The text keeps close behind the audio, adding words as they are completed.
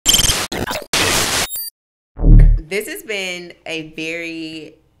this has been a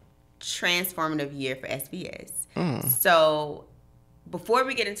very transformative year for SVS. So before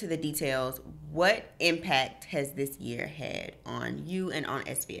we get into the details, what impact has this year had on you and on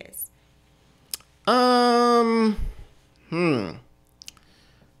SVS?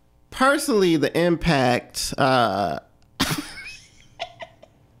 Personally, the impact,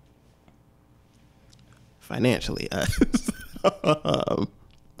 financially,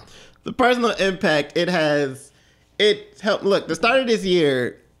 the personal impact it helped. Look, the start of this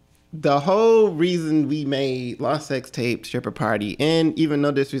year, the whole reason we made Lost Sex Tape, Stripper Party, and even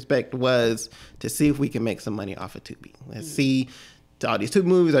No Disrespect was to see if we can make some money off of Tubi. Let's see. All these Tubi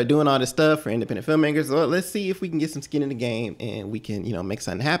movies are doing all this stuff for independent filmmakers. So let's see if we can get some skin in the game and we can, make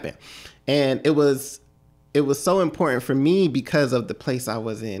something happen. And it was so important for me because of the place I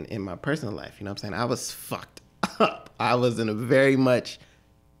was in my personal life. You know what I'm saying? I was fucked up. I was in a very much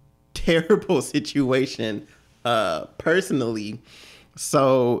terrible situation personally.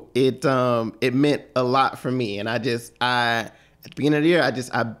 So it meant a lot for me. And at the beginning of the year, I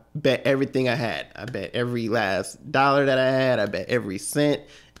bet everything I had. I bet every last dollar that I had. I bet every cent.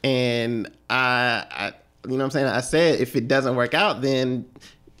 And I you know what I'm saying? I said, if it doesn't work out, then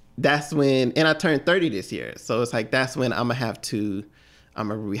that's when, and I turned 30 this year. So it's like, that's when I'm gonna have to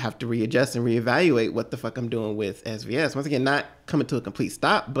readjust and reevaluate what the fuck I'm doing with SVS. Once again, not coming to a complete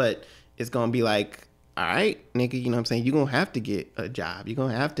stop, but it's gonna be like, all right, nigga, you know what I'm saying? You're gonna have to get a job. You're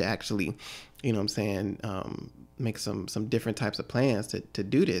gonna have to actually, you know what I'm saying, make some different types of plans to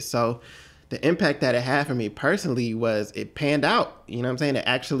do this. So the impact that it had for me personally was it panned out. You know what I'm saying? It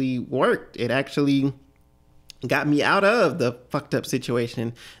actually worked. It actually got me out of the fucked up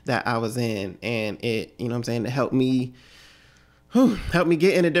situation that I was in. And it, you know what I'm saying, it helped me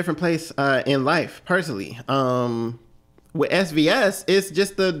get in a different place in life personally. With SVS, it's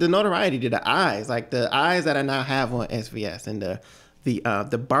just the notoriety to the eyes, like the eyes that I now have on SVS, and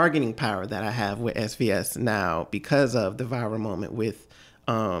the bargaining power that I have with SVS now because of the viral moment with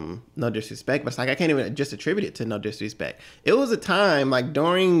No Disrespect. But it's like I can't even just attribute it to No Disrespect. It was a time like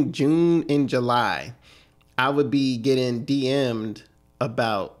during June and July, I would be getting DM'd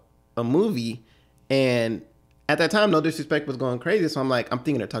about a movie, and at that time No Disrespect was going crazy. So I'm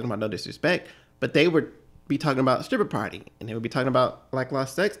thinking they're talking about No Disrespect, but they would be talking about Stripper Party, and they would be talking about like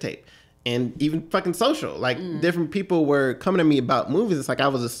Lost Sex Tape, and even fucking Social. Like different people were coming to me about movies. It's like I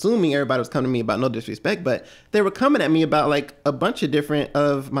was assuming everybody was coming to me about No Disrespect, but they were coming at me about like a bunch of different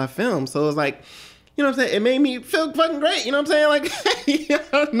of my films. So it was like, you know what I'm saying? It made me feel fucking great. You know what I'm saying? Like,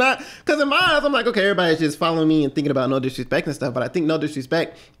 not because in my eyes, I'm like, okay, everybody's just following me and thinking about No Disrespect and stuff. But I think No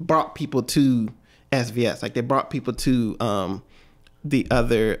Disrespect brought people to SVS. Like they brought people to my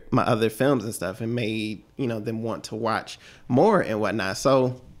other films and stuff, and made them want to watch more and whatnot.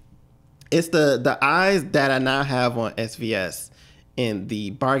 So it's the eyes that I now have on SVS and the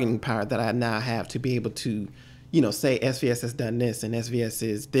bargaining power that I now have to be able to say SVS has done this and SVS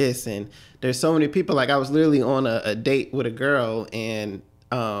is this. And there's so many people. Like I was literally on a date with a girl, and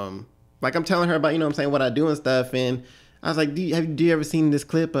like I'm telling her about what I do and stuff, and I was like, do you ever seen this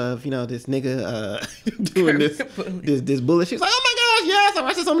clip of this nigga doing this bullet? She's like, oh my gosh, yes, I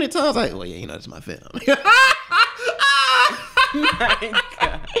watched it so many times. Like, well, yeah, it's my film. My God.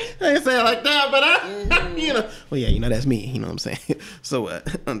 I ain't say it like that, but well, yeah, that's me. You know what I'm saying? So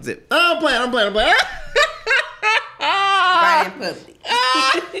unzip. Oh, I'm playing. Right in public.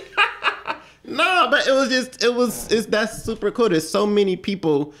 No, but that's super cool. There's so many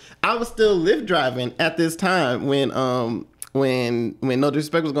people. I was still Lyft driving at this time when No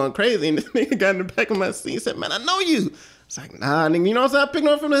Disrespect was going crazy, and this nigga got in the back of my seat and said, man, I know you. It's like, nah, nigga, you know what I'm saying? I picked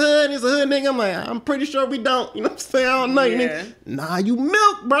him up from the hood. He's a hood nigga. I'm like, I'm pretty sure we don't. You know what I'm saying? I don't know you, nigga. Nah, you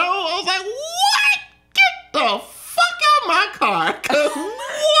milk, bro. I was like, what? Get the fuck out my car.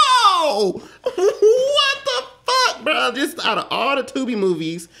 Whoa. What the fuck, bro? Just out of all the Tubi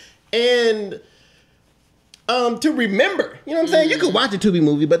movies, and to remember, you know what I'm saying? You could watch a Tubi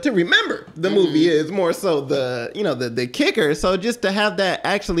movie, but to remember the movie is more so the kicker. So just to have that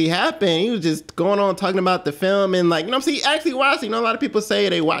actually happen, he was just going on talking about the film, and like, he actually watched it. A lot of people say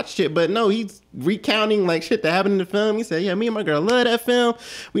they watched it, but no, he's recounting like shit that happened in the film. He said, yeah, me and my girl love that film.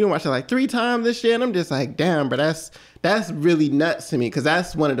 We done watched it like 3 times this year. And I'm just like, damn, but that's really nuts to me, because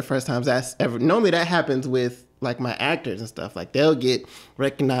that's one of the first times that's ever, normally that happens with like my actors and stuff, like they'll get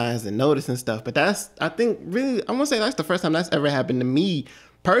recognized and noticed and stuff. But I think really, I want to say that's the first time that's ever happened to me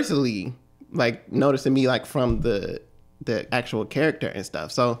personally, like noticing me like from the actual character and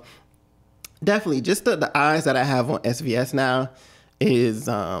stuff. So definitely just the eyes that I have on SVS now is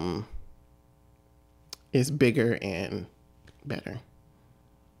bigger and better.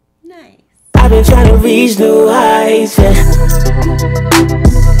 Nice. been trying to reach new heights, yeah.